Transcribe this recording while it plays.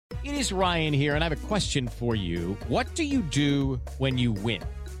It is Ryan here, and I have a question for you. What do you do when you win?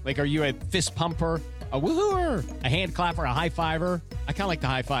 Like, are you a fist pumper, a woohooer, a hand clapper, a high fiver? I kind of like the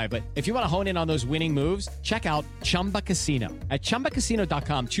high five, but if you want to hone in on those winning moves, check out Chumba Casino. At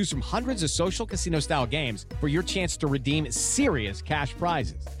ChumbaCasino.com, choose from hundreds of social casino-style games for your chance to redeem serious cash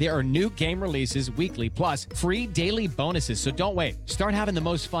prizes. There are new game releases weekly, plus free daily bonuses. So don't wait. Start having the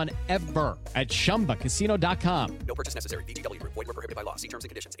most fun ever at ChumbaCasino.com. No purchase necessary. VGW Group. Void where prohibited by law. See terms and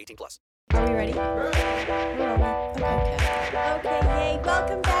conditions. 18+. Are we ready? We're rolling. Okay, yay.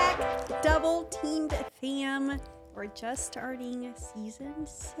 Welcome back, Double Teamed fam. We're just starting season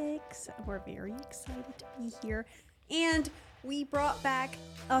 6. We're very excited to be here. And we brought back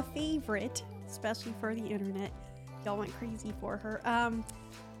a favorite, especially for the internet. Y'all went crazy for her.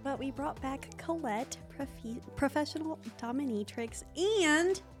 But we brought back Colette, professional dominatrix.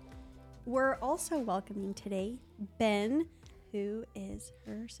 And we're also welcoming today Ben, who is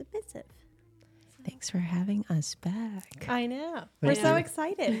her submissive. Thanks for having us back. I know. We're so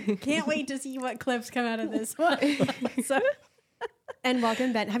excited. Can't wait to see what clips come out of this one. And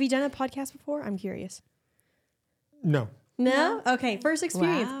welcome, Ben. Have you done a podcast before? I'm curious. No. No? Okay. First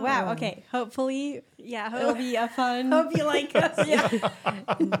experience. Wow. Okay. Hopefully, it'll be a fun. Hope you like us.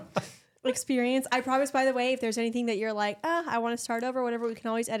 Experience. I promise, by the way, if there's anything that you're like, I want to start over, whatever, we can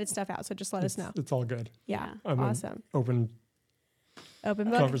always edit stuff out. So just let us know. It's all good. Yeah. I'm awesome. Open book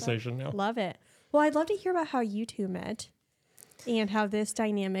conversation now. Love it. Well, I'd love to hear about how you two met and how this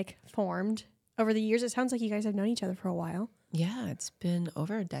dynamic formed over the years. It sounds like you guys have known each other for a while. Yeah, it's been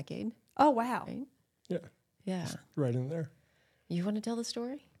over a decade. Oh, wow. Right? Yeah. Yeah. Just right in there. You want to tell the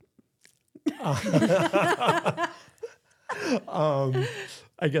story?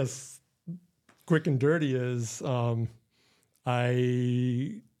 I guess quick and dirty is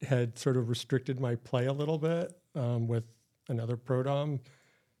I had sort of restricted my play a little bit with another pro dom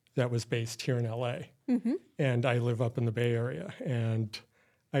that was based here in LA. Mm-hmm. And I live up in the Bay Area. And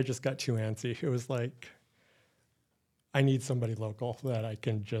I just got too antsy. It was like, I need somebody local that I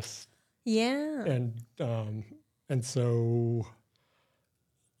can just... Yeah. And so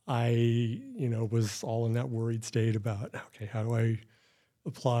I, was all in that worried state about, okay, how do I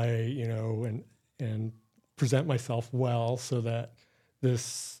apply, and present myself well so that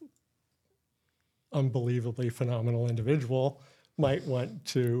this unbelievably phenomenal individual might want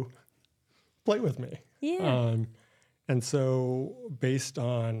to play with me. Yeah. And so based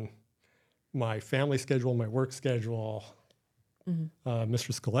on my family schedule, my work schedule,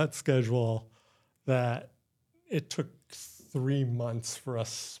 Mistress Colette's schedule, that it took 3 months for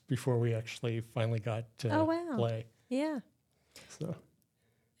us before we actually finally got to play. Yeah. So.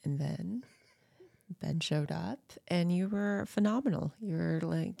 And then Ben showed up and you were phenomenal.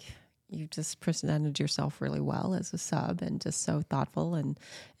 You just presented yourself really well as a sub and just so thoughtful and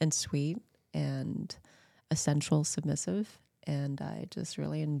sweet and essential submissive. And I just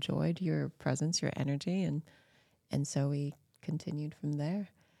really enjoyed your presence, your energy. And so we continued from there.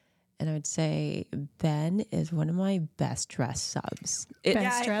 And I would say Ben is one of my best dressed subs.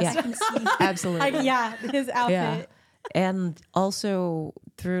 Best dressed? Yeah, absolutely. His outfit. Yeah. And also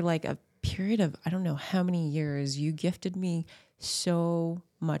through like a period of, I don't know how many years, you gifted me so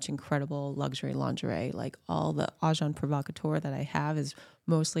much incredible luxury lingerie. Like all the agent provocateur that I have is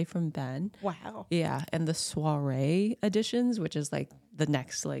mostly from Ben. Wow. Yeah. And the soiree editions, which is like the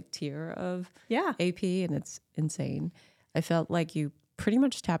next like tier of AP, and it's insane. I felt like you pretty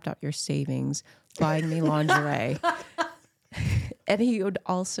much tapped out your savings buying me lingerie. And he would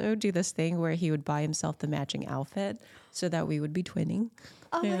also do this thing where he would buy himself the matching outfit so that we would be twinning.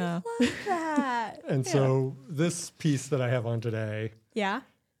 Oh, yeah. I love that. And so this piece that I have on today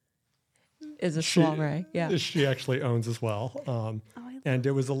is a soiree. Yeah. She actually owns as well. And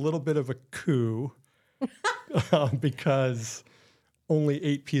it was a little bit of a coup because only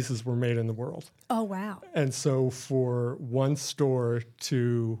 8 pieces were made in the world. Oh, wow. And so for one store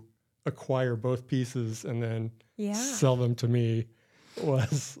to acquire both pieces and then sell them to me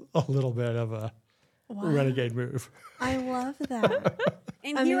was a little bit of a renegade move. I love that.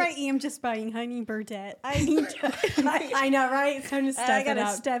 And here I am just buying Honey Birdette. I need to. I know, right? It's time to step it up. I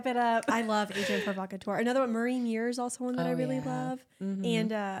gotta step it up. I love Agent Provocateur. Another one, Marie Muir is also one that I really love. Mm-hmm.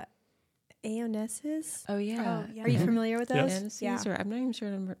 And Aonesses. Oh, yeah. Are you familiar with those? Aonesses, yeah. I'm not even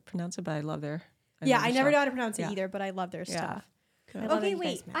sure how to pronounce it, but I love their I never know how to pronounce it either, but I love their stuff. Okay,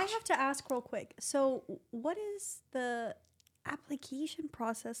 wait. I have to ask real quick. So what is the application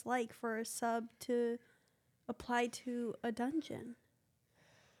process like for a sub to apply to a dungeon?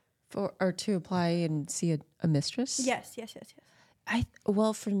 Or to apply and see a mistress? Yes.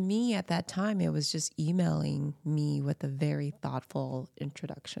 Well, for me at that time, it was just emailing me with a very thoughtful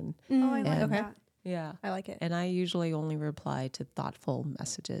introduction. Oh, I like And- that. Yeah. I like it. And I usually only reply to thoughtful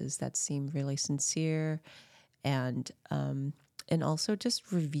messages that seem really sincere and also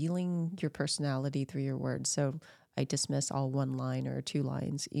just revealing your personality through your words. So I dismiss all 1 line or 2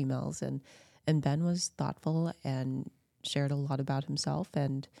 lines emails, and Ben was thoughtful and shared a lot about himself,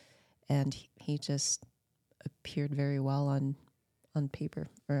 and he just appeared very well on paper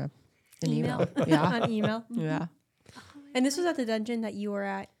or in email. Yeah. On email. Yeah. And this was at the dungeon that you were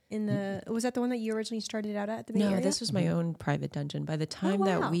at was that the one that you originally started out at the Bay No, Area? this was my own private dungeon. By the time wow.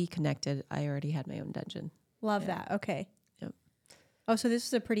 that we connected, I already had my own dungeon. Love that. Okay. Yep. Oh, so this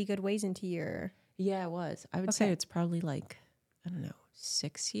was a pretty good ways into your... Yeah, it was. I would say it's probably like, I don't know,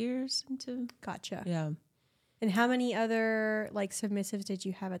 6 years into. Gotcha. Yeah. And how many other like submissives did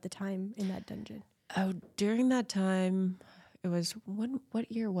you have at the time in that dungeon? Oh, during that time, it was, what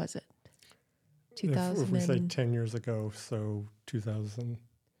year was it? 2000. If we say 10 years ago, so 2000,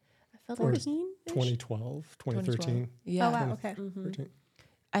 I felt like it was 2012, 2013. Yeah. Oh, wow. Okay. 13.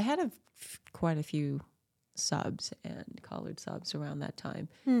 I had quite a few subs and collared subs around that time.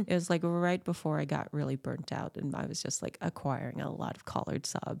 Hmm. It was like right before I got really burnt out, and I was just like acquiring a lot of collared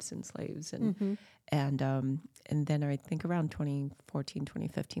subs and slaves, and then I think around 2014,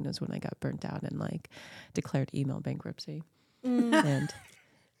 2015 was when I got burnt out and like declared email bankruptcy and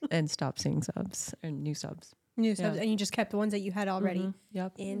stopped seeing subs and new subs. New subs, and you just kept the ones that you had already.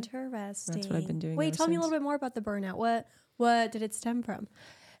 Yep. Interesting. That's what I've been doing. Wait, ever tell me a since. little bit more about the burnout. What did it stem from?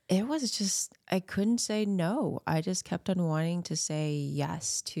 It was just, I couldn't say no. I just kept on wanting to say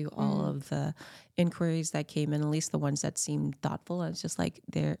yes to all of the inquiries that came in, at least the ones that seemed thoughtful. I was just like,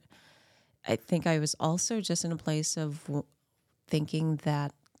 I think I was also just in a place of thinking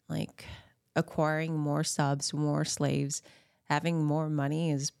that like acquiring more subs, more slaves, having more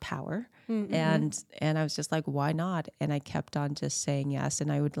money is power. And I was just like, why not? And I kept on just saying yes.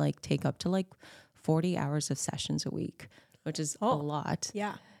 And I would like take up to like 40 hours of sessions a week, which is a lot.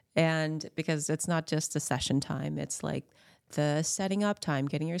 Yeah. And because it's not just the session time, it's like the setting up time,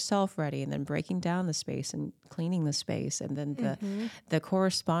 getting yourself ready, and then breaking down the space and cleaning the space, and then the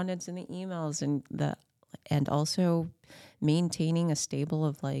correspondence and the emails, and also maintaining a stable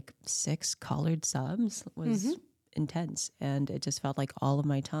of like 6 collared subs was intense. And it just felt like all of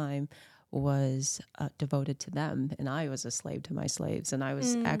my time was devoted to them, and I was a slave to my slaves, and I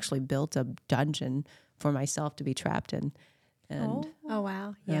was actually built a dungeon for myself to be trapped in. And Oh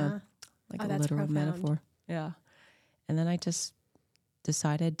wow. Yeah. like Oh, a that's literal profound. metaphor. Yeah. And then I just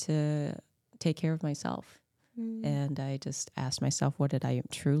decided to take care of myself. And I just asked myself, what did I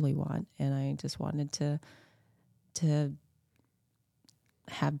truly want? And I just wanted to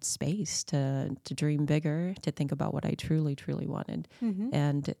have space to dream bigger, to think about what I truly, truly wanted.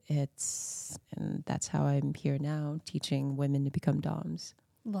 And that's how I'm here now, teaching women to become doms.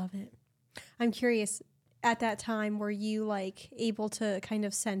 Love it. I'm curious, at that time, were you like able to kind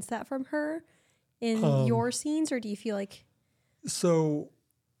of sense that from her in your scenes, or do you feel like... So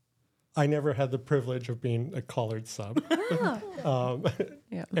I never had the privilege of being a collared sub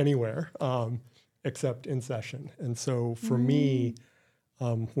anywhere except in session. And so for me,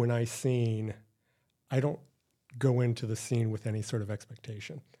 when I scene, I don't go into the scene with any sort of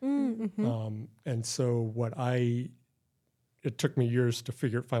expectation. And so it took me years to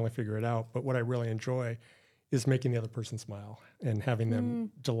finally figure it out, but what I really enjoy is making the other person smile and having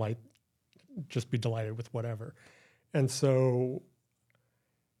them just be delighted with whatever. And so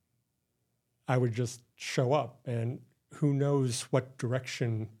I would just show up, and who knows what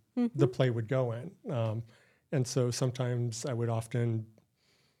direction the play would go in. And so sometimes I would often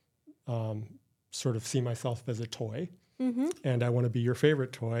sort of see myself as a toy, and I want to be your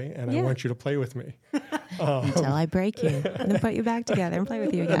favorite toy, and I want you to play with me. Until I break you and then put you back together and play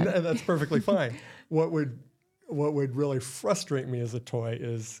with you again. And that's perfectly fine. What would really frustrate me as a toy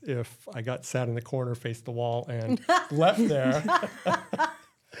is if I got sat in the corner, faced the wall, and left there.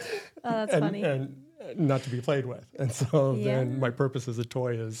 that's funny. And not to be played with. And so then my purpose as a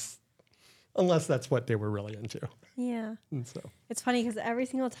toy is, unless that's what they were really into. Yeah. And so It's funny because every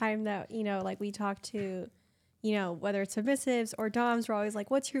single time that, like we talk to, whether it's submissives or doms, we're always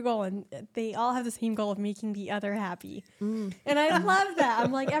like, what's your goal? And they all have the same goal of making the other happy. And I love that.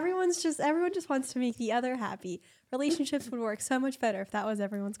 I'm like, everyone just wants to make the other happy. Relationships would work so much better if that was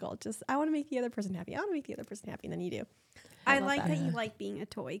everyone's goal. Just, I want to make the other person happy. I want to make the other person happy. And then you do. I love like that. that you like being a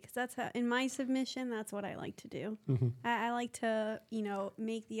toy, because that's in my submission, that's what I like to do. I like to,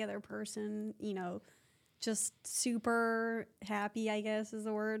 make the other person, just super happy, I guess is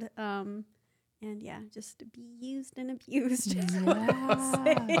the word. and yeah, just to be used and abused.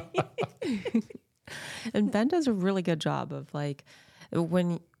 Yeah. And Ben does a really good job of like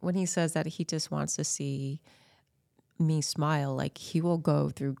when he says that he just wants to see me smile, like he will go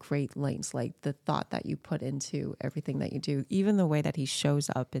through great lengths, like the thought that you put into everything that you do, even the way that he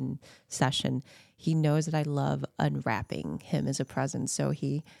shows up in session. He knows that I love unwrapping him as a present, so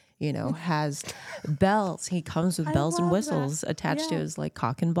he has bells. He comes with bells and whistles attached to his like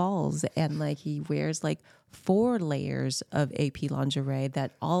cock and balls, and like he wears like 4 layers of AP lingerie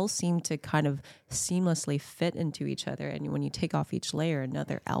that all seem to kind of seamlessly fit into each other. And when you take off each layer,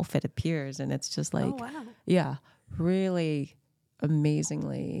 another outfit appears, and it's just like, yeah, really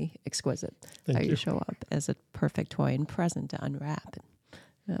amazingly exquisite. How you show up as a perfect toy and present to unwrap.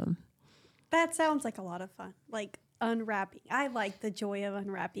 That sounds like a lot of fun. Like unwrapping. I like the joy of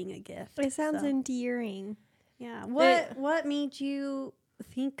unwrapping a gift. It sounds endearing. Yeah. What made you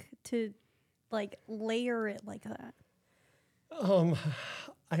think to like layer it like that?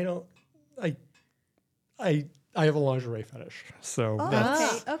 I have a lingerie fetish, so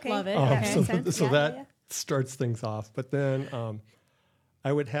that's okay. Love it. so that starts things off. But then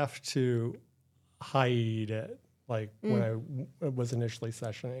I would have to hide it, like when I was initially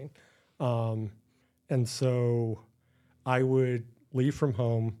sessioning, and so I would leave from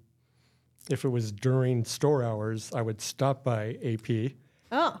home. If it was during store hours, I would stop by AP.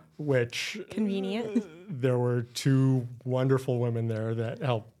 Oh, which convenient. There were 2 wonderful women there that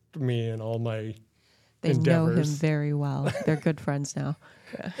helped me in all my They endeavors. know him very well. They're good friends now.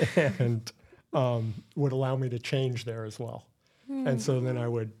 And would allow me to change there as well. And so then I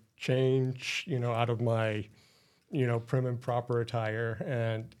would change, out of my, prim and proper attire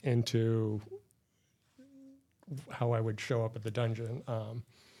and into how I would show up at the dungeon.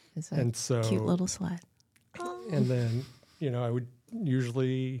 It's a and so cute little slut. And then, I would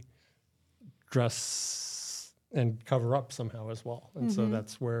usually dress and cover up somehow as well. And so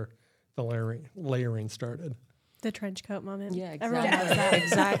that's where the layering started. The trench coat moment. Yeah, Everyone does that.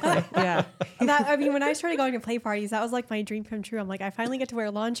 Exactly. Yeah. When I started going to play parties, that was like my dream come true. I'm like, I finally get to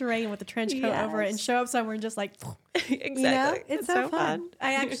wear lingerie and with a trench coat over it and show up somewhere and just like, Exactly. It's so fun.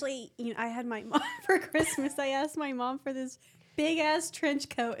 I actually, I had my mom for Christmas. I asked my mom for this big ass trench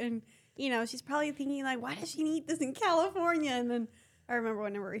coat, and she's probably thinking like, why does she need this in California? And then I remember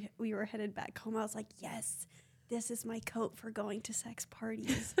whenever we were headed back home, I was like, yes, this is my coat for going to sex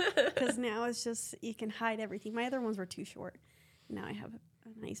parties, because now it's just, you can hide everything. My other ones were too short. Now I have a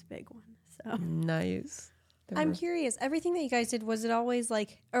nice big one. So Nice. I'm curious, everything that you guys did, was it always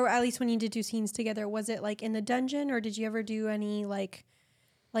like, or at least when you did do scenes together, was it like in the dungeon, or did you ever do any like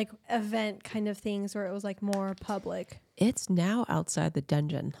event kind of things where it was like more public? It's now outside the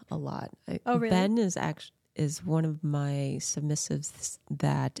dungeon a lot. Oh, really? Ben is one of my submissives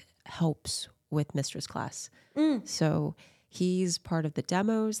that helps with mistress class. So he's part of the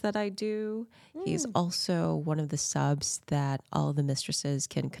demos that I do. He's also one of the subs that all the mistresses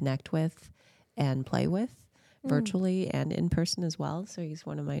can connect with and play with virtually and in person as well. So he's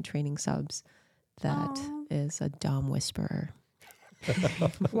one of my training subs that is a dom whisperer.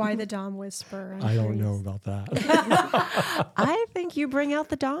 Why the dom whisper? I don't know about that. I think you bring out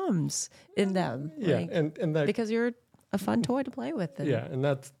the doms in them. Yeah, and that, because you're a fun toy to play with. and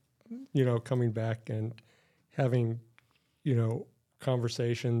that's, coming back and having,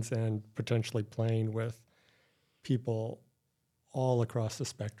 conversations and potentially playing with people all across the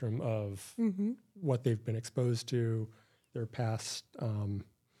spectrum of what they've been exposed to, their past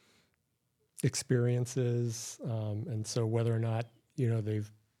experiences, and so whether or not,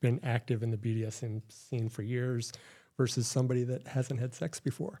 they've been active in the BDSM scene for years versus somebody that hasn't had sex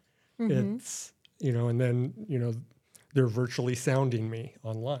before. It's, and then, they're virtually sounding me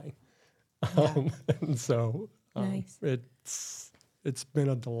online. And so Nice. It's been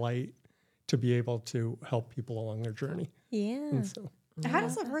a delight to be able to help people along their journey. Yeah. And so how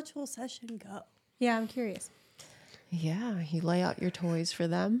does a virtual session go? Yeah, I'm curious. Yeah, you lay out your toys for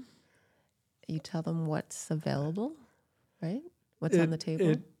them. You tell them what's available, right? What's on the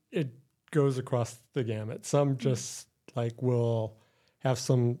table. It goes across the gamut. Some just like will have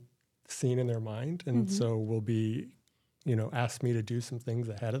some scene in their mind, and so will be, ask me to do some things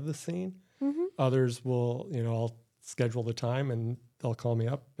ahead of the scene. Others will, I'll schedule the time and they'll call me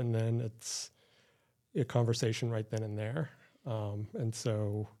up, and then it's a conversation right then and there. And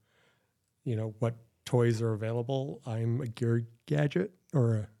so, what toys are available? I'm a gear gadget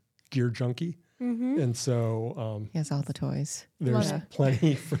or a gear junkie. And so He has all the toys. there's Love it.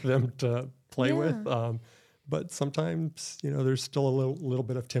 plenty for them to play with. But sometimes, there's still a little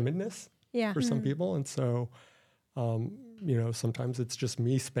bit of timidness Yeah. for some people. And so sometimes it's just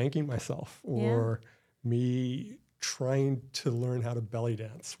me spanking myself or me trying to learn how to belly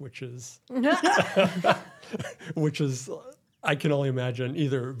dance, which is I can only imagine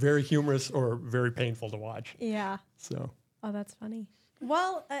either very humorous or very painful to watch. Yeah. So. Oh, that's funny.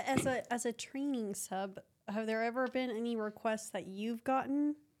 Well, as a training sub, have there ever been any requests that you've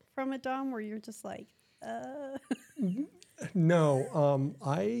gotten from a dom where you're just like, No,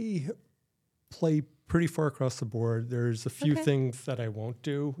 I play pretty far across the board. There's a few things that I won't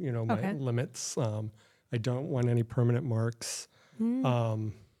do, my limits. I don't want any permanent marks.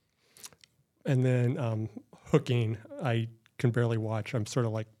 And then hooking, I can barely watch. I'm sort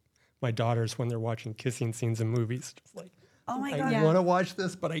of like my daughters when they're watching kissing scenes in movies. Just like, oh my I God. want to watch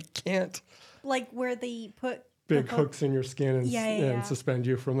this, but I can't. Like where they put Big hooks in your skin and suspend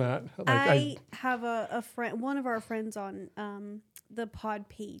you from that. Like I have a friend, one of our friends on the pod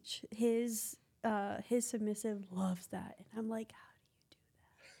page. His submissive loves that, and I'm like, how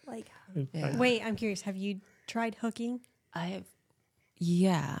do you do that? Like, Wait, I'm curious. Have you tried hooking?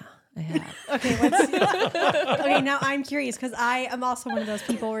 Yeah, I have. Okay, okay, now I'm curious because I am also one of those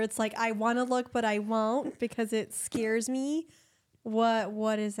people where it's like I want to look, but I won't because it scares me.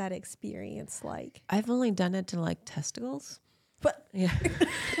 What is that experience like? I've only done it to like testicles. But Yeah.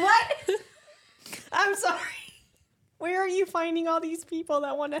 what? I'm sorry. Where are you finding all these people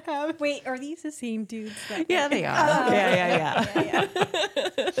that want to have? wait, are these the same dudes? That Yeah, they are. Yeah.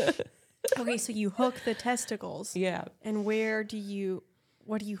 Okay, so you hook the testicles. Yeah. And what do you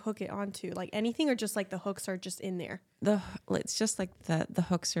hook it onto? Like anything, or just like the hooks are just in there? It's just like the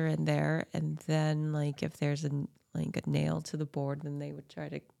hooks are in there, and then like if there's a nail to the board, then we'd try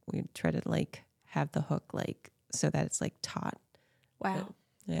to like have the hook like so that it's like taut. Wow.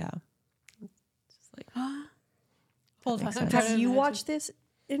 Yeah. Just like Hold on. makes sense. Have you watched this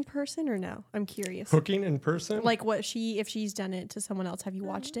in person or no? I'm curious. hooking in person? Like if she's done it to someone else, have you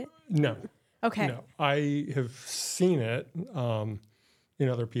watched it? No. Okay. No. I have seen it in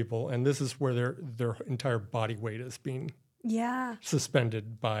other people, and this is where their entire body weight is being Yeah.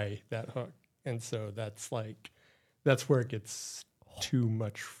 suspended by that hook. And so that's where it gets too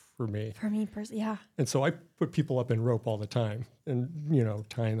much for me. For me personally, yeah. And so I put people up in rope all the time and,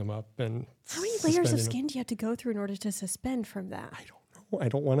 tying them up and How many layers of suspending them. skin do you have to go through in order to suspend from that? I don't know. I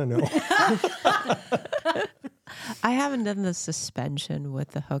don't want to know. I haven't done the suspension with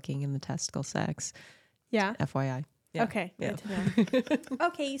the hooking and the testicle sex. Yeah. FYI. Yeah. Okay. Yeah. Good to know.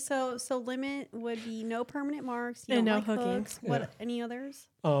 Okay, so limit would be no permanent marks. You And don't no like hooking. hooks. What? Any others?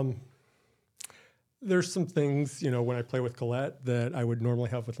 There's some things, when I play with Colette that I would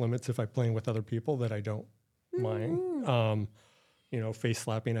normally have with limits if I'm playing with other people that I don't mind. Face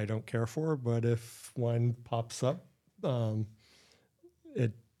slapping I don't care for, but if one pops up,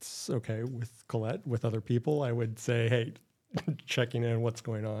 it's okay with Colette. With other people, I would say, hey, checking in, what's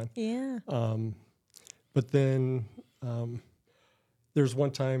going on. Yeah. But then there's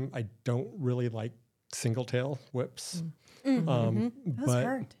one time I don't really like single tail whips. Those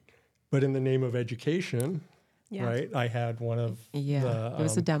hurt. But in the name of education, Yeah. right, I had one of Yeah. It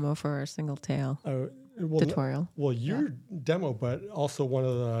was a demo for our single tail tutorial. Well, your demo, but also one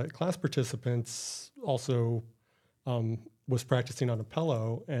of the class participants also was practicing on a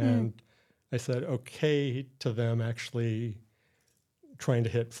pillow, and I said okay to them actually trying to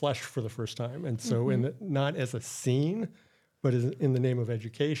hit flesh for the first time. And so not as a scene, but in the name of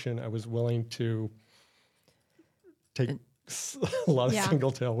education, I was willing to take a lot of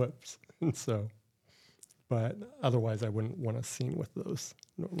single tail whips. And so, but otherwise I wouldn't want a scene with those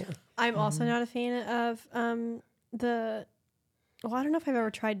normally. I'm also not a fan of I don't know if I've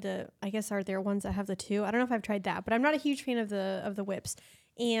ever tried I guess are there ones that have the two? I don't know if I've tried that, but I'm not a huge fan of the whips.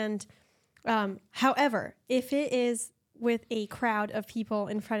 And however, if it is with a crowd of people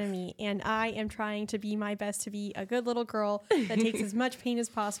in front of me and I am trying to be my best to be a good little girl that takes as much pain as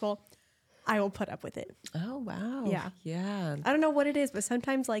possible, I will put up with it. Oh, wow. Yeah. Yeah. I don't know what it is, but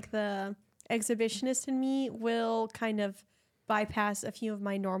sometimes like the exhibitionist in me will kind of bypass a few of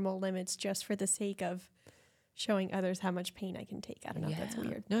my normal limits just for the sake of showing others how much pain I can take. I don't know if that's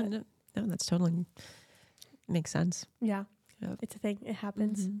weird. No, that's totally makes sense. Yeah. Yep. It's a thing. It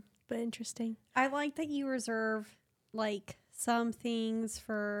happens. But interesting. I like that you reserve like some things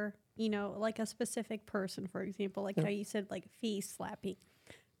for, like a specific person, for example, like how you said, like face slapping.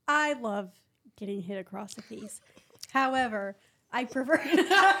 I love getting hit across the face. However, I prefer,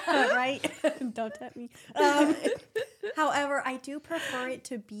 right? Don't tempt me. However, I do prefer it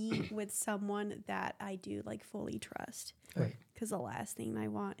to be with someone that I do like fully trust. Right. Because the last thing I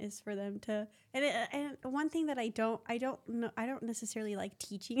want is for them to, and one thing that I don't necessarily like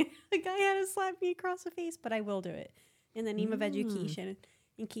teaching a guy how to slap me across the face, but I will do it. in the name of education,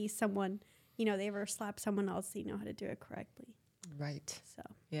 in case someone, they ever slap someone else, they know how to do it correctly. Right. So,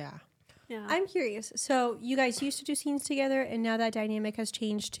 Yeah. yeah. I'm curious. So you guys used to do scenes together, and now that dynamic has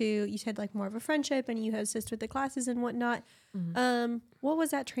changed to, you said like more of a friendship, and you assist with the classes and whatnot. What was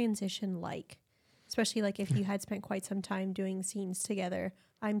that transition like? Especially like if you had spent quite some time doing scenes together.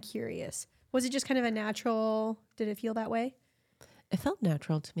 I'm curious. Was it just kind of a natural? Did it feel that way? It felt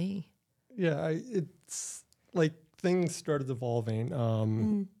natural to me. Yeah, it's like things started evolving.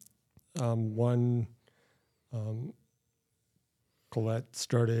 Colette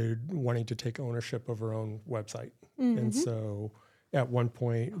started wanting to take ownership of her own website. And so at one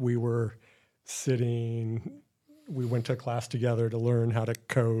point we went to class together to learn how to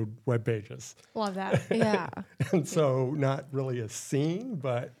code web pages. Love that. Yeah. And so not really a scene,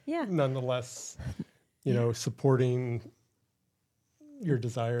 but nonetheless, supporting your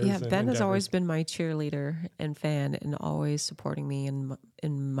desires. Yeah, and Ben has always endeavors. been my cheerleader and fan and always supporting me in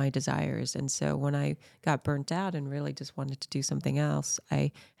my desires. And so when I got burnt out and really just wanted to do something else,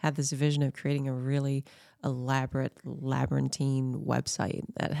 I had this vision of creating a really elaborate labyrinthine website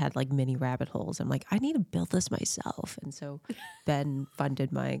that had like mini rabbit holes. I'm like, I need to build this myself. And so Ben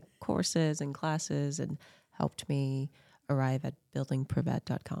funded my courses and classes and helped me arrive at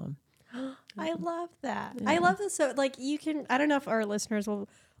buildingprivet.com. I love that. I love this. So like I don't know if our listeners will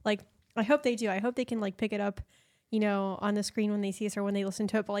like, I hope they do. I hope they can like pick it up, on the screen when they see us or when they listen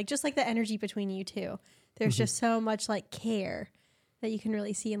to it. But like, just like the energy between you two, there's just so much like care that you can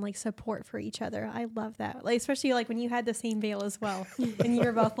really see and like support for each other. I love that. Like, especially like when you had the same veil as well and you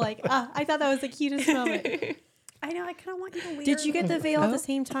were both like, I thought that was the cutest moment. I know. I kind of want you to wear. Did you get the veil at the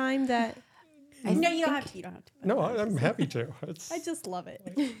same time that? No, you don't have to. You don't have to. No, I'm happy to. I just love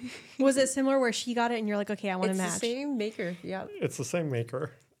it. Was it similar where she got it and you're like, okay, I want to match? It's the same maker. Yeah. It's the same maker.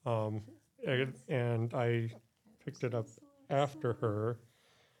 And I picked it up after her.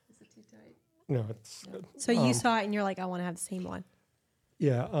 Is it too tight? No, it's good. So you saw it and you're like, I want to have the same one.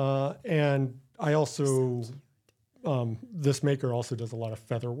 Yeah. And I also, this maker also does a lot of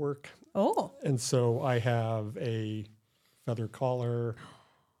feather work. Oh. And so I have a feather collar,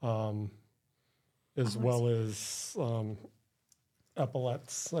 as well as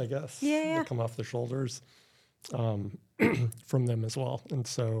epaulets, I guess, that come off the shoulders from them as well. And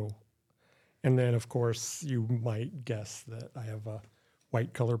so, and then of course you might guess that I have a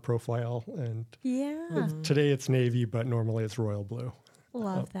white color profile, and today it's navy, but normally it's royal blue.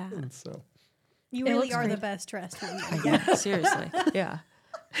 Love that. And so You It really looks are the great. best dressed one. Yeah, seriously. Yeah.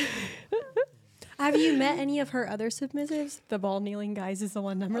 Have you met any of her other submissives? The ball kneeling guys is the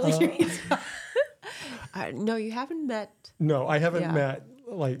one I'm really curious about. No, you haven't met. no, I haven't Yeah. met,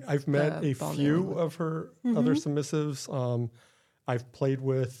 like I've met The a ball few kneeling. of her other submissives. I've played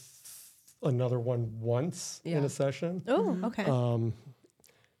with another one once in Yeah. a session. Oh, okay.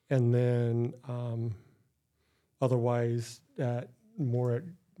 And then otherwise more at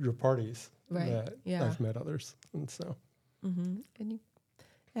your parties Right, that yeah. I've met others. And so, And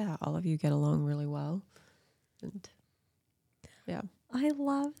all of you get along really well. And yeah. I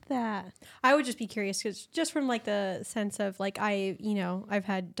love that. I would just be curious because just from like the sense of like I've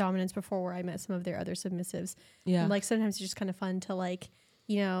had dominance before where I met some of their other submissives. Yeah. And like sometimes it's just kind of fun to like,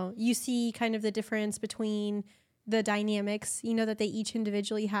 you see kind of the difference between the dynamics, that they each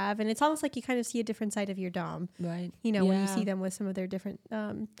individually have. And it's almost like you kind of see a different side of your dom, Right. when you see them with some of their different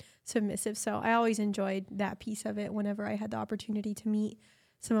submissives. So I always enjoyed that piece of it whenever I had the opportunity to meet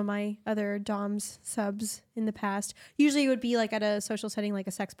some of my other doms subs in the past. Usually it would be like at a social setting, like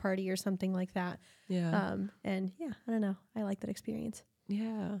a sex party or something like that. Yeah. And yeah, I don't know. I like that experience.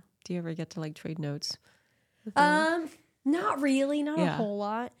 Yeah. Do you ever get to like trade notes? with them? Not really, not a Yeah. whole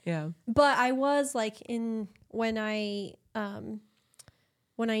lot. Yeah. But I was like when I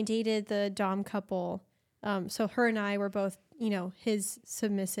dated the dom couple, so her and I were both, his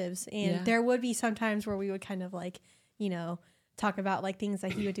submissives, and Yeah. there would be some times where we would kind of like, talk about like things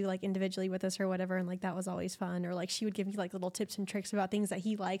that he would do like individually with us or whatever, and like that was always fun. Or like she would give me like little tips and tricks about things that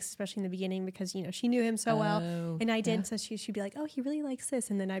he likes, especially in the beginning, because she knew him so well, Oh, and I didn't. So she'd be like, "Oh, he really likes this,"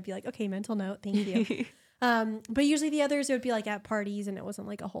 and then I'd be like, "Okay, mental note, thank you." But usually the others, it would be like at parties, and it wasn't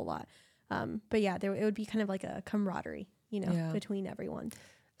like a whole lot. But yeah, it would be kind of like a camaraderie, Yeah. between everyone.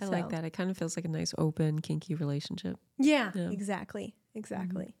 I like that. It kind of feels like a nice, open, kinky relationship. Yeah, Yeah. exactly.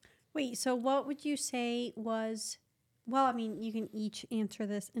 Wait, so what would you say was, well, I mean, you can each answer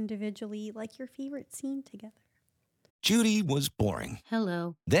this individually, like your favorite scene together. Judy was boring.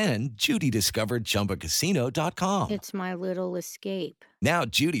 Hello. Then Judy discovered ChumbaCasino.com. It's my little escape. Now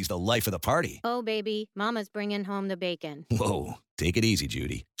Judy's the life of the party. Oh, baby, mama's bringing home the bacon. Whoa, take it easy,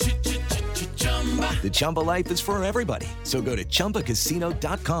 Judy. The Chumba life is for everybody. So go to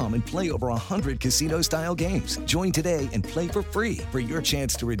ChumbaCasino.com and play over 100 casino-style games. Join today and play for free for your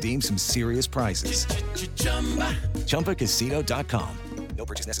chance to redeem some serious prizes. ChumbaCasino.com. No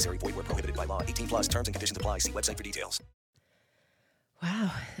purchase necessary. Void where prohibited by law. 18 plus terms and conditions apply. See website for details.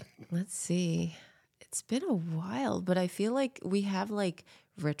 Wow. Let's see. It's been a while, but I feel like we have like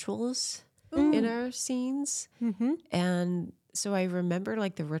rituals in our scenes. And so I remember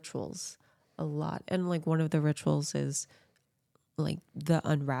like the rituals a lot. And like one of the rituals is like the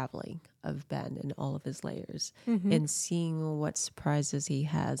unraveling of Ben and all of his layers and seeing what surprises he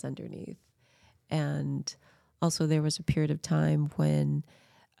has underneath. And also there was a period of time when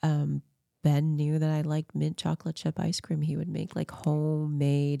Ben knew that I liked mint chocolate chip ice cream. He would make like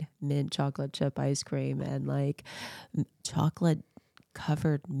homemade mint chocolate chip ice cream and like chocolate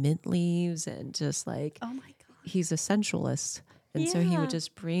covered mint leaves and just like, Oh my God. he's a sensualist. And so he would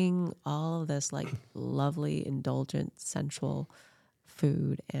just bring all of this like lovely, indulgent, sensual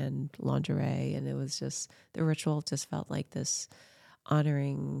food and lingerie. And it was just, the ritual just felt like this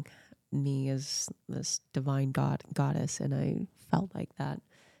honoring me as this divine goddess. And I felt like that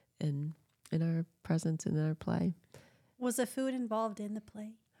in our presence, in our play. Was the food involved in the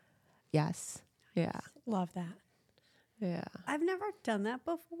play? Yes. Yeah. Love that. Yeah. I've never done that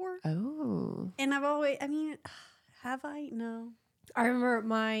before. Oh. And I've always, I mean, have I? No. I remember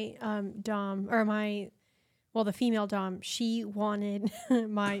my dom, or the female dom, she wanted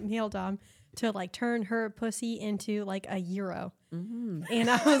my male dom to like turn her pussy into like a euro. And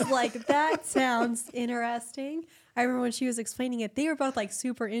I was like, that sounds interesting. I remember when she was explaining it, they were both like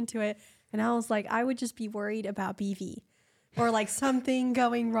super into it. And I was like, I would just be worried about BV or like something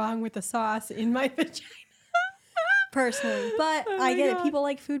going wrong with the sauce in my vagina personally. But I get it. People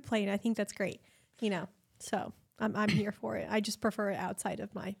like food play, and I think that's great, so I'm here for it. I just prefer it outside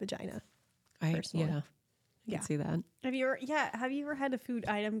of my vagina. Personally. Yeah. I can see that. Have you ever had a food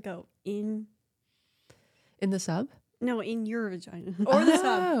item go in In the sub? No, in your vagina. Or the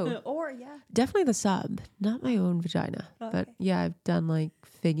sub. Or, yeah. Definitely the sub, not my own vagina. Okay. But yeah, I've done like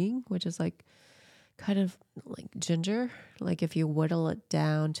figging, which is like kind of like ginger. Like if you whittle it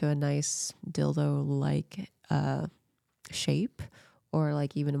down to a nice dildo-like shape, or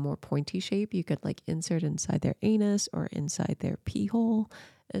like even a more pointy shape, you could like insert inside their anus or inside their pee hole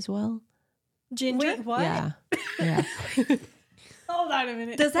as well. Ginger? Wait, what? Yeah. Yeah. Hold on a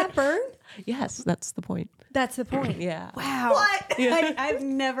minute. Does that burn? Yes, that's the point. That's the point. Yeah. Wow. What? I've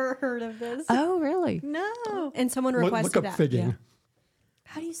never heard of this. Oh, really? No. And someone Look requested up that. figging. Yeah.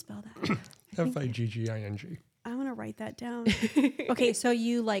 How do you spell that? Figging. I'm going to write that down. Okay, so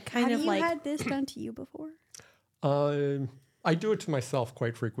you like kind Have of you like had this done to you before? I do it to myself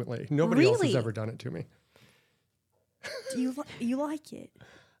quite frequently. Nobody else has Really? ever done it to me. Do you like it?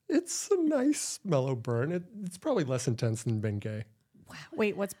 It's a nice mellow burn. It's probably less intense than Bengay.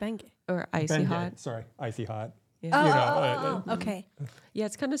 wait, what's Bengay? Or icy Bengay, hot. sorry, icy hot. Yeah. Okay. Yeah,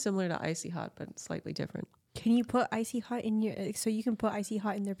 it's kind of similar to icy hot, but slightly different. Can you put icy hot in your? So you can put icy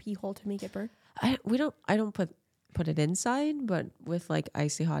hot in their pee hole to make it burn. I don't put it inside, but with like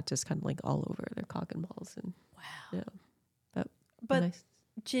icy hot, just kind of like all over their cock and balls, and yeah, But nice.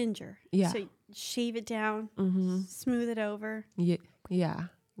 ginger. Yeah. So shave it down, smooth it over. Yeah,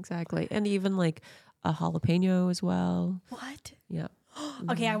 exactly, and even like a jalapeno as well. What? Yeah.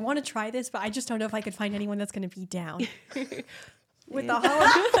 Okay, I want to try this, but I just don't know if I could find anyone that's going to be down. With the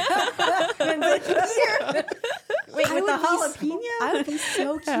jalapeno? Wait, with the jalapeno? I would be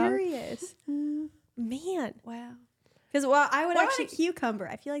so curious. Man. Wow. Because, well, I would What actually. about a cucumber?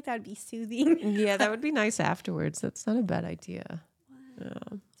 I feel like that would be soothing. Yeah, that would be nice afterwards. That's not a bad idea. Yeah.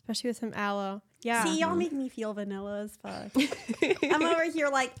 Especially with some aloe. Yeah. See, y'all make me feel vanilla as fuck. I'm over here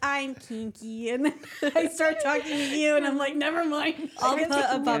like, I'm kinky. And then I start talking to you, and I'm like, never mind. I'll put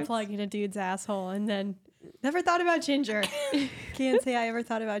a butt plug in a dude's asshole and then never thought about ginger. Can't say I ever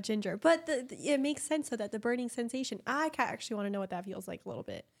thought about ginger. But it makes sense so that the burning sensation, I actually want to know what that feels like a little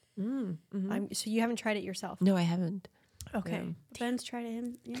bit. So you haven't tried it yourself? No, I haven't. Okay. Ben's tried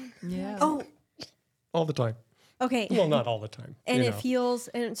it. Yeah. Oh, All the time. okay. Well, not all the time. And you it know. feels,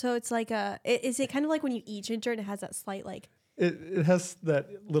 and so it's like is it kind of like when you eat ginger and it has that slight like, It has that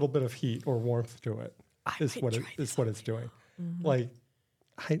little bit of heat or warmth to it. Is might what try is what it's doing. Like,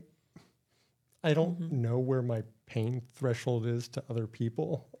 I don't know where my pain threshold is to other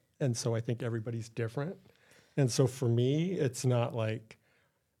people, and so I think everybody's different. And so for me, it's not like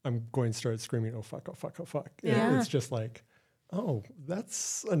I'm going to start screaming, "Oh fuck! Oh fuck! Oh fuck!" Yeah. It's just like, oh,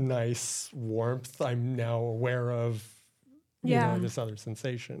 that's a nice warmth. I'm now aware of, you know, this other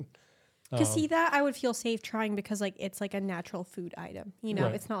sensation. To see that, I would feel safe trying because like it's like a natural food item. You know,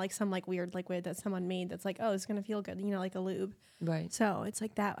 Right. it's not like some like weird liquid that someone made that's like, oh, it's gonna feel good. You know, like a lube. Right. So it's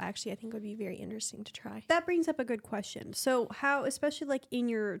like that. Actually, I think would be very interesting to try. That brings up a good question. So how, especially like in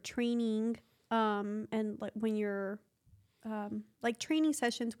your training, and like when you're, like training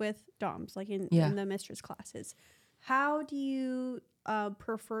sessions with DOMs, like in the mistress classes, how do you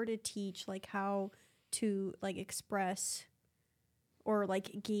prefer to teach, like how to like express or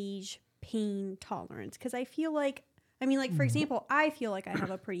like gauge pain tolerance? Because I feel like, I mean, like for example, I feel like I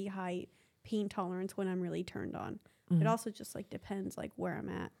have a pretty high pain tolerance when I'm really turned on. It also just like depends like where I'm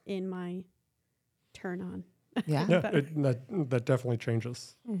at in my turn on. Yeah. Yeah, that definitely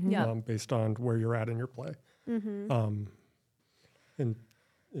changes Yeah. based on where you're at in your play. And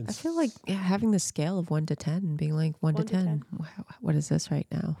I feel like having the scale of 1 to 10 and being like 1 to 10. Wow, what is this right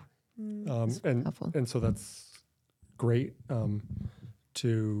now? Helpful. and so that's great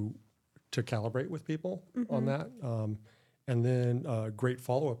to calibrate with people on that. And then a great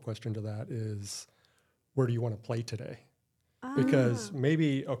follow-up question to that is, where do you want to play today? Because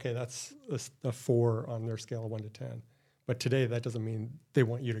maybe, okay, that's a 4 on their scale of 1 to 10. But today that doesn't mean they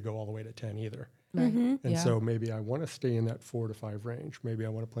want you to go all the way to 10 either. Right. And so maybe I want to stay in that 4 to 5 range. Maybe I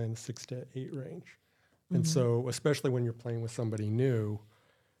want to play in the 6 to 8 range. And so, especially when you're playing with somebody new,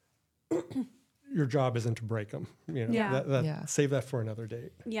 your job isn't to break them. You know, Yeah. Save that for another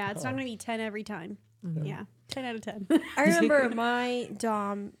date. Yeah, it's not going to be 10 every time. Yeah, 10 out of 10. I remember my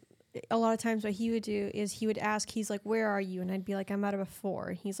Dom, a lot of times what he would do is he would ask, he's like, where are you? And I'd be like, I'm out of a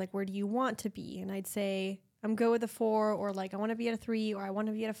 4. He's like, where do you want to be? And I'd say, I'm good with a 4, or like, I want to be at a 3, or I want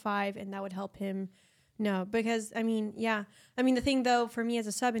to be at a 5. And that would help him know. Because, I mean, the thing though, for me as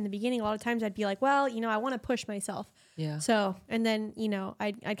a sub in the beginning, a lot of times I'd be like, well, you know, I want to push myself. Yeah. So, and then, you know,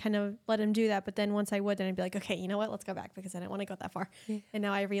 I'd kind of let him do that. But then once I would, then I'd be like, okay, you know what, let's go back because I didn't want to go that far. Yeah. And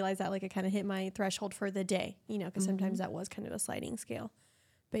now I realize that like it kind of hit my threshold for the day, you know, because sometimes that was kind of a sliding scale.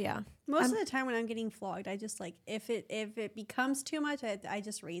 But yeah, Most of the time when I'm getting flogged, I just like, if it becomes too much, I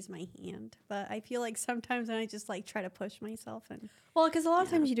just raise my hand. But I feel like sometimes when I just like try to push myself and well, because a lot of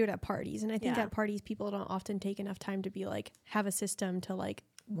times you do it at parties, and I think Yeah. at parties people don't often take enough time to be like have a system to like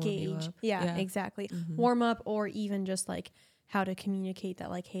Warm you gauge. up. Yeah, Yeah. exactly. Warm up, or even just like how to communicate that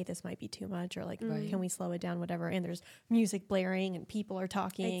like, hey, this might be too much, or like, can we slow it down, whatever. And there's music blaring and people are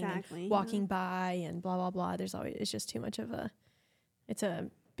talking Exactly, and walking by and blah, blah, blah. It's just too much of it's a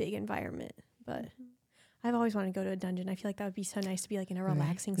big environment. But I've always wanted to go to a dungeon. I feel like that would be so nice to be like in a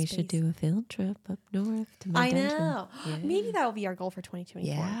relaxing We space. should do a field trip up north to my I dungeon. know. Yeah. Maybe that'll be our goal for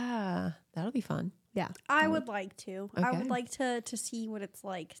 2024. Yeah, that'll be fun. Yeah. I would like to. I Okay. would like to see what it's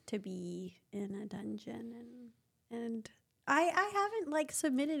like to be in a dungeon, and I haven't like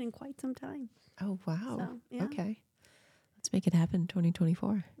submitted in quite some time. Oh, wow. So, yeah. Okay. Let's make it happen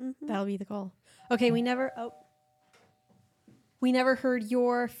 2024. That'll be the goal. Okay, we never heard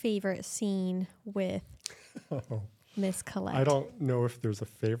your favorite scene with Miss Colette. I don't know if there's a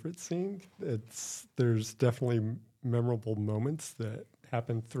favorite scene. There's definitely memorable moments that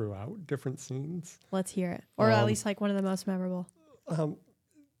happen throughout different scenes. Let's hear it. Or at least like one of the most memorable.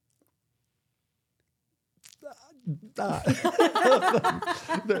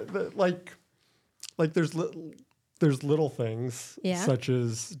 Like there's little things Yeah. such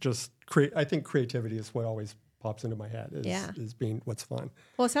as just I think creativity is what always pops into my head is being what's fun.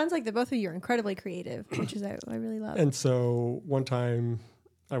 Well, it sounds like the both of you are incredibly creative, which is I really love. And so one time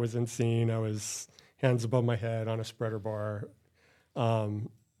I was in scene, I was hands above my head on a spreader bar.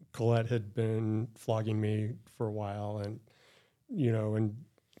 Colette had been flogging me for a while, and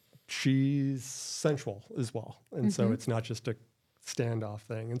she's sensual as well. And so it's not just a standoff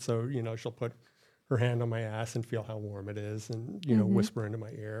thing. And so, she'll put her hand on my ass and feel how warm it is and, whisper into my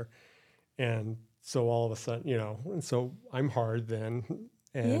ear. And so all of a sudden, and so I'm hard then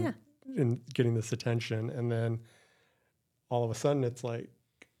and in getting this attention. And then all of a sudden it's like,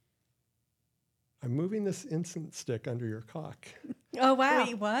 I'm moving this incense stick under your cock. Oh, wow.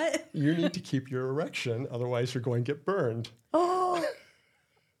 Wait, what? You need to keep your erection, otherwise you're going to get burned. Oh.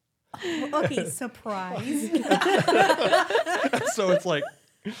 Okay, surprise. So it's like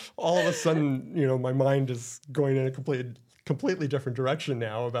all of a sudden, my mind is going in a completely different direction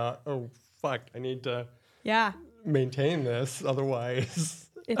now about, oh, fuck, I need to maintain this, otherwise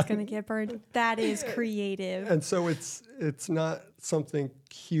it's going to get burned. That is creative. And so it's not something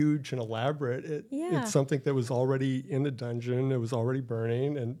huge and elaborate. It's something that was already in the dungeon. It was already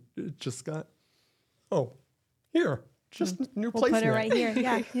burning, and it just got, here, just new We'll placement. put it right here.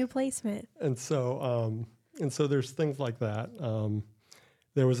 Yeah, new placement. And so there's things like that.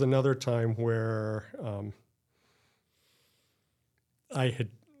 There was another time where I had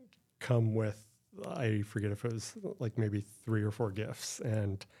come with, I forget if it was like maybe 3 or 4 gifts,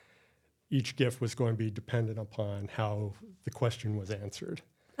 and each gift was going to be dependent upon how the question was answered.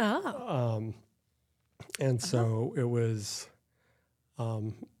 Oh. And so it was,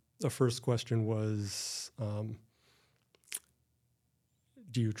 the first question was,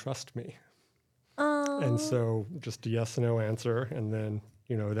 do you trust me? And so just a yes or no answer. And then,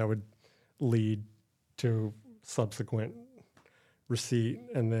 that would lead to subsequent receipt.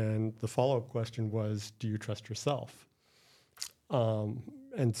 And then the follow-up question was, do you trust yourself?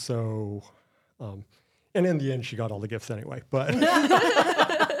 And so, and in the end, she got all the gifts anyway. But,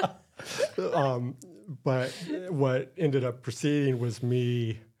 but what ended up proceeding was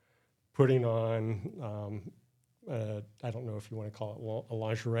me putting on, I don't know if you want to call it a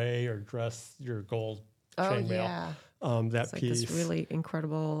lingerie or dress, your gold chainmail. Yeah. That It's like piece. this really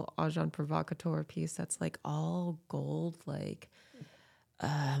incredible agent provocateur piece that's like all gold, like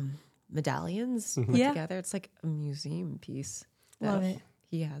medallions put Yeah. together. It's like a museum piece. Love it.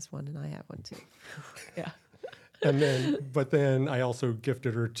 He has one and I have one too. Yeah. But then I also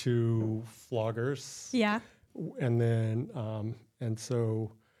gifted her 2 floggers. Yeah. And then, and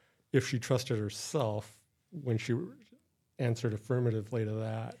so if she trusted herself, when she answered affirmatively to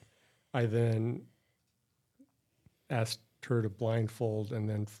that, I then asked her to blindfold and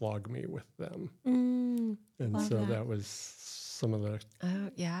then flog me with them. And love so that. that was some of the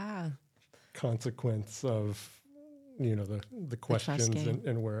Yeah. consequence of, the questions game.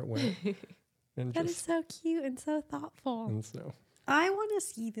 and where it went. And That is so cute and so thoughtful. and so. I want to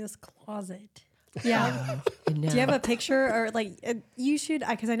see this closet. Yeah. I know. Do you have a picture or like you should?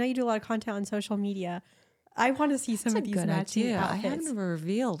 Because I know you do a lot of content on social media. I want to see some That's of a these good matching idea. I outfits. haven't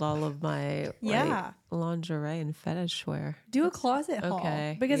revealed all of my Yeah. lingerie and fetish wear. Do a closet haul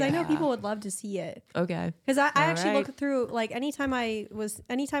Okay, because I know yeah. people would love to see it. Okay. Because I actually right. look through like anytime I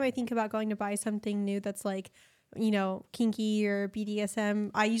think about going to buy something new that's like, kinky or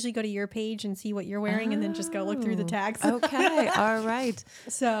BDSM, I usually go to your page and see what you're wearing and then just go look through the tags. Okay. All right.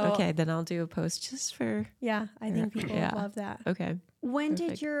 So Okay. Then I'll do a post just for. yeah, I think people Yeah. would love that. Okay. When did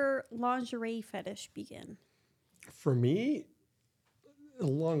Perfect. your lingerie fetish begin? For me, a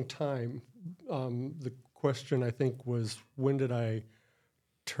long time. The question, I think, was when did I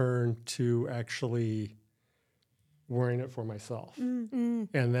turn to actually wearing it for myself? And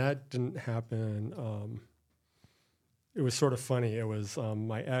that didn't happen. It was sort of funny. It was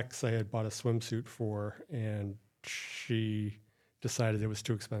my ex I had bought a swimsuit for, and she decided it was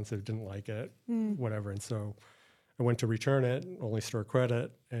too expensive, didn't like it, whatever. And so I went to return it, only store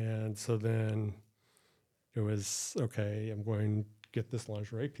credit. And so then it was, okay, I'm going to get this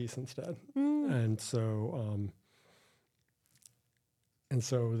lingerie piece instead. And so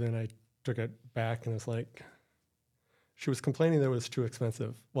then I took it back and it's like, she was complaining that it was too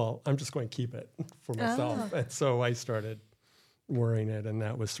expensive. Well, I'm just going to keep it for myself. And so I started wearing it, and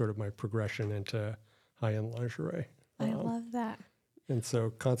that was sort of my progression into high-end lingerie. I love that. And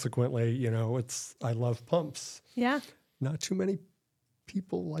so consequently, I love pumps. Yeah. Not too many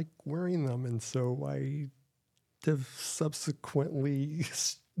people like wearing them. And so I have subsequently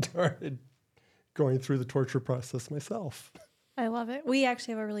started going through the torture process myself. I love it. We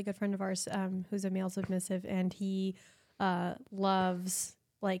actually have a really good friend of ours who's a male submissive, and he loves,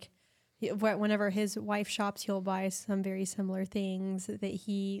 like, whenever his wife shops, he'll buy some very similar things that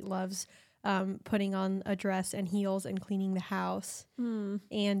he loves, putting on a dress and heels and cleaning the house.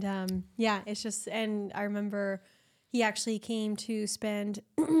 And it's just, and I remember he actually came to spend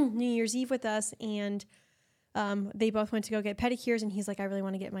New Year's Eve with us, and they both went to go get pedicures, and he's like, I really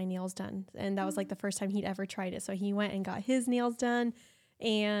want to get my nails done. And that was like the first time he'd ever tried it. So he went and got his nails done.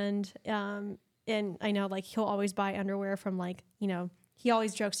 And I know, like, he'll always buy underwear from, like, he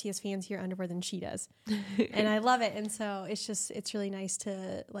always jokes he has fancier underwear than she does. And I love it. And so it's really nice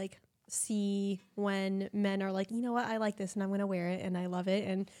to, like, see when men are like, you know what, I like this and I'm going to wear it and I love it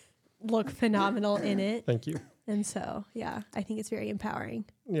and look phenomenal in it. Thank you. And so, yeah, I think it's very empowering.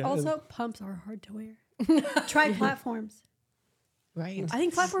 Yeah, Also, pumps are hard to wear. Try platforms. Right. I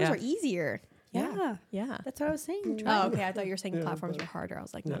think platforms Yeah. are easier. Yeah. Yeah. That's what I was saying. Try Oh, okay. I thought you were saying Yeah, platforms but- were harder. I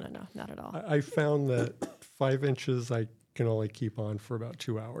was like, no, not at all. I found that 5 inches I can only keep on for about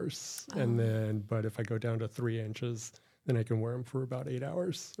 2 hours. And then, but if I go down to 3 inches, then I can wear them for about 8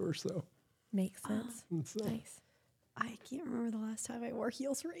 hours or so. Makes sense. And so, Nice. I can't remember the last time I wore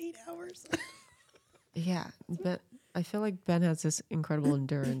heels for 8 hours. Yeah, but I feel like Ben has this incredible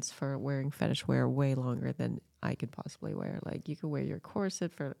endurance for wearing fetish wear way longer than I could possibly wear. Like, you could wear your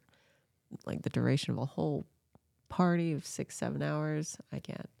corset for like the duration of a whole party of 6-7 hours. I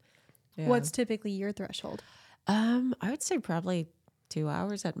can't. Yeah. What's typically your threshold? I would say probably 2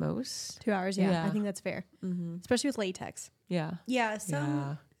 hours at most. 2 hours, yeah. I Yeah. think that's fair, Mm-hmm. especially with latex. Yeah. Yeah,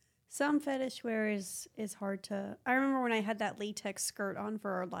 Yeah. some fetish wear is hard to. I remember when I had that latex skirt on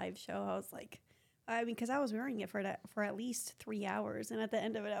for our live show, I was like, because I was wearing it for at least 3 hours, and at the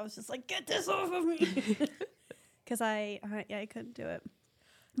end of it, I was just like, get this off of me, because I couldn't do it.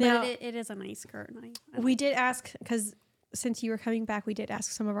 But Now- it is a nice skirt. And I We did ask, because since you were coming back, we did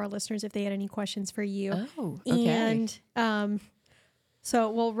ask some of our listeners if they had any questions for you. Oh, okay. And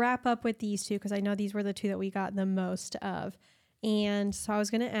so we'll wrap up with these two, because I know these were the two that we got the most of. And so I was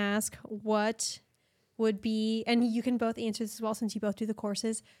going to ask, what would be, and you can both answer this as well since you both do the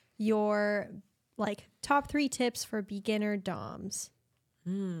courses, your like top 3 tips for beginner DOMs.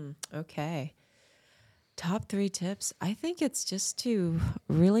 Okay. Top 3 tips. I think it's just to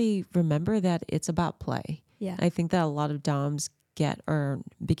really remember that it's about play. Yeah. I think that a lot of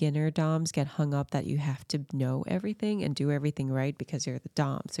beginner DOMs get hung up that you have to know everything and do everything right because you're the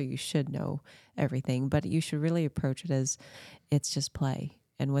DOM. So you should know everything, but you should really approach it as it's just play.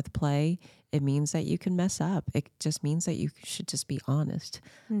 And with play, it means that you can mess up. It just means that you should just be honest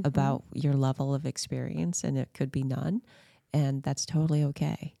about your level of experience, and it could be none. And that's totally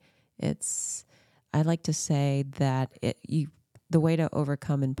okay. I like to say that the way to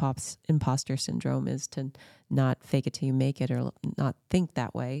overcome imposter syndrome is to not fake it till you make it, or not think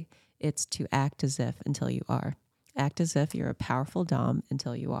that way. It's to act as if until you are. Act as if you're a powerful DOM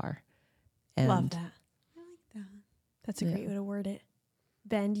until you are. And Love that. I like that. That's a great way to word it.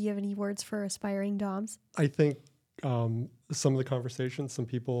 Ben, do you have any words for aspiring DOMs? I think some of the conversations, some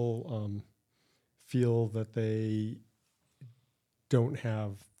people feel that they don't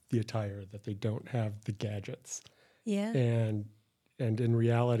have the attire, that they don't have the gadgets. Yeah. And in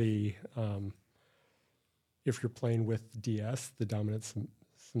reality, if you're playing with DS, the dominant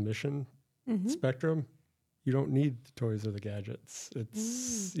submission spectrum, you don't need the toys or the gadgets.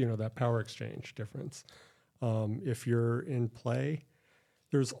 It's, that power exchange difference. If you're in play,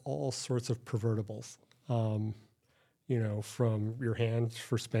 there's all sorts of pervertibles, from your hands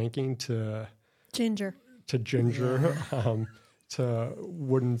for spanking to Ginger. To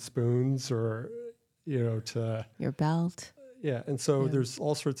wooden spoons, or, to your belt. Yeah. And so there's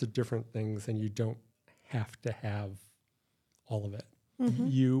all sorts of different things, and you don't have to have all of it.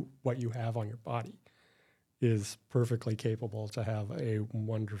 What you have on your body is perfectly capable to have a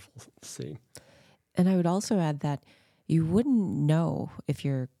wonderful scene. And I would also add that you wouldn't know if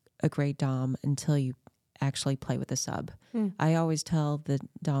you're a great DOM until you actually play with a sub. I always tell the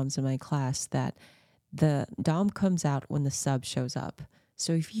DOMs in my class that the DOM comes out when the sub shows up.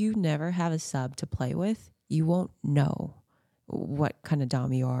 So if you never have a sub to play with, you won't know what kind of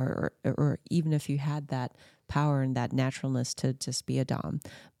DOM you are, or even if you had that power and that naturalness to just be a DOM.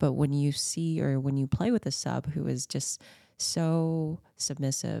 But when you see, or when you play with a sub who is just so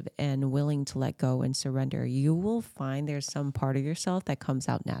submissive and willing to let go and surrender, you will find there's some part of yourself that comes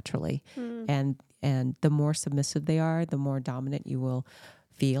out naturally. And the more submissive they are, the more dominant you will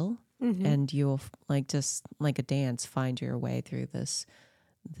feel. And you'll, just like a dance, find your way through this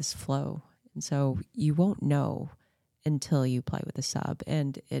flow. And so you won't know until you play with a sub.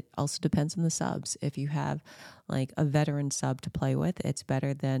 And it also depends on the subs. If you have a veteran sub to play with, it's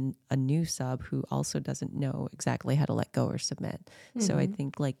better than a new sub who also doesn't know exactly how to let go or submit. So I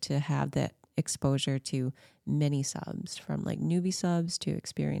think to have that exposure to many subs, from newbie subs to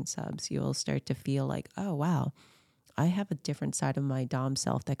experienced subs, you'll start to feel oh, wow, I have a different side of my DOM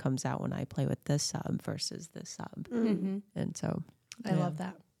self that comes out when I play with this sub versus this sub. And so I love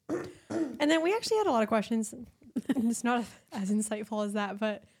that. And then we actually had a lot of questions. It's not as insightful as that,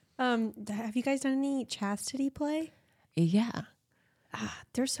 but have you guys done any chastity play? Yeah.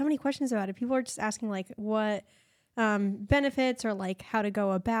 There's so many questions about it. People are just asking what benefits, or how to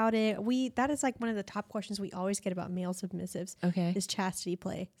go about it. That is one of the top questions we always get about male submissives. Okay. Is chastity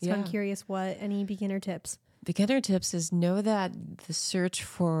play. So Yeah. I'm curious, any beginner tips? Beginner tips is know that the search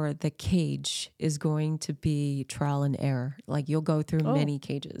for the cage is going to be trial and error. You'll go through many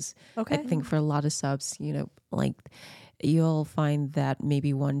cages. Okay. I think for a lot of subs, you'll find that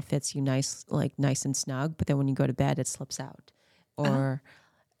maybe one fits you nice and snug, but then when you go to bed, it slips out. Or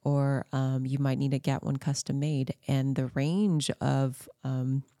you might need to get one custom made. And the range of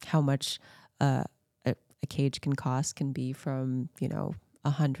how much a cage can cost can be from,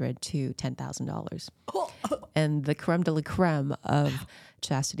 $100 to $10,000. And the creme de la creme of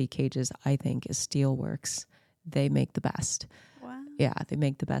chastity cages, I think, is Steelworks. They make the best. Wow. Yeah, they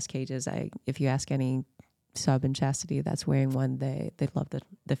make the best cages. If you ask any sub in chastity that's wearing one, they love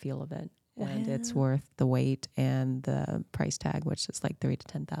the feel of it. Wow. And it's worth the weight and the price tag, which is $3,000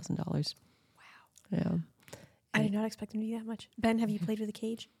 to $10,000. Wow. Yeah. I did not expect them to do that much. Ben, have you played with a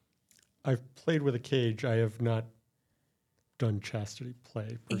cage? I've played with a cage. I have not done chastity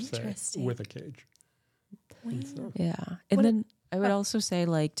play per se Interesting. with a cage. And so- Yeah. And then I would also say,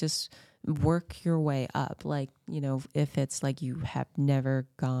 like, just work your way up. Like, you know, if it's like you have never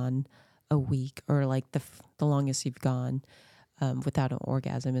gone a week, or like the longest you've gone without an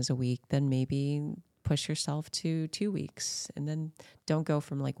orgasm is a week, then maybe push yourself to 2 weeks. And then don't go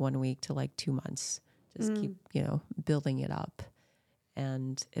from like 1 week to like 2 months. Just keep, you know, building it up.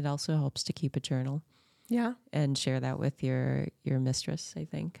 And it also helps to keep a journal. Yeah. And share that with your mistress, I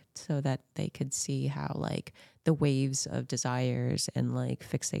think, so that they could see how like the waves of desires and like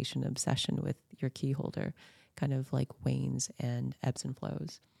fixation, obsession with your key holder kind of like wanes and ebbs and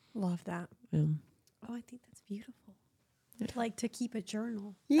flows. Love that. Oh, I think that's beautiful. Like to keep a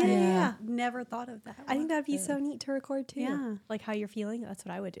journal. Yeah. Never thought of that. I think that'd be so neat to record too. Yeah. Like how you're feeling. That's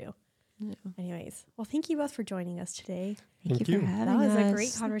what I would do. Yeah. Anyways, well, thank you both for joining us today. Thank you for having That was us. a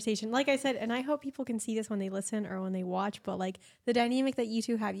great conversation. Like I said, and I hope people can see this when they listen or when they watch, but like the dynamic that you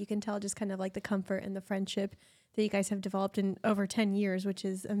two have, you can tell just kind of like the comfort and the friendship that you guys have developed in over 10 years, which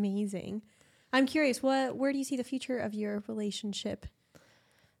is amazing. I'm curious, where do you see the future of your relationship?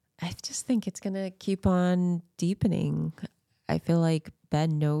 I just think it's going to keep on deepening. I feel like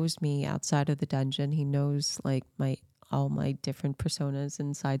Ben knows me outside of the dungeon. He knows like all my different personas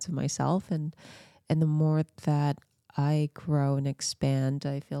and sides of myself. And the more that I grow and expand,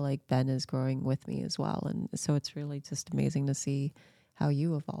 I feel like Ben is growing with me as well. And so it's really just amazing to see how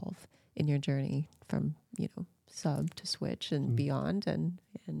you evolve in your journey from, you know, sub to switch and beyond,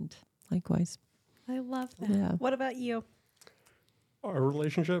 and likewise. I love that. Yeah. What about you? Our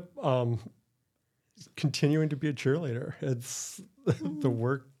relationship, continuing to be a cheerleader. It's the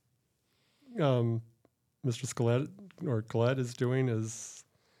work Mr. Colette is doing is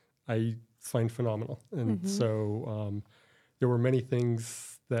I find phenomenal. And so there were many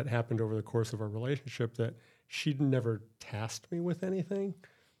things that happened over the course of our relationship that she'd never tasked me with anything,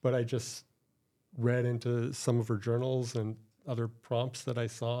 but I just read into some of her journals and other prompts that I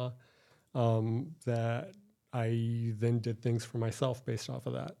saw that I then did things for myself based off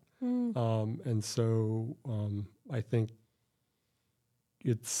of that. And so I think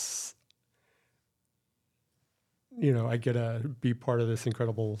it's, you know, I get to be part of this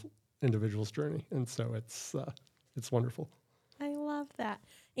incredible individual's journey. And so it's wonderful. I love that.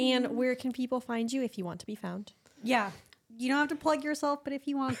 And where can people find you if you want to be found? Yeah. You don't have to plug yourself, but if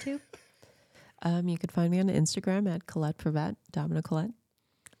you want to. You can find me on Instagram at Colette Brought, Domino Colette.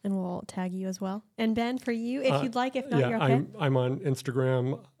 And we'll tag you as well. And Ben, for you, if you'd like, if not, you're okay. I'm on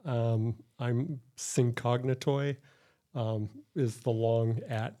Instagram. I'm Syncognitoy is the long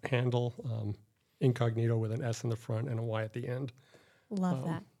 @ handle. Incognito with an S in the front and a Y at the end. Love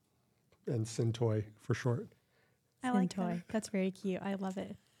that. And Syntoy for short. I like Toy. that. That's very cute. I love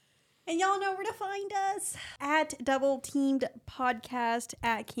it. And y'all know where to find us at Double Teamed Podcast,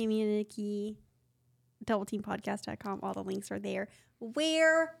 at Kimmy and Nikki, doubleteampodcast.com. All the links are there.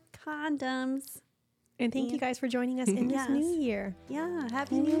 Wear condoms. And thank you guys for joining us in this Yes. new year. Yeah.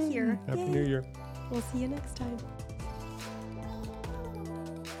 Happy New Year. Happy New Year. We'll see you next time.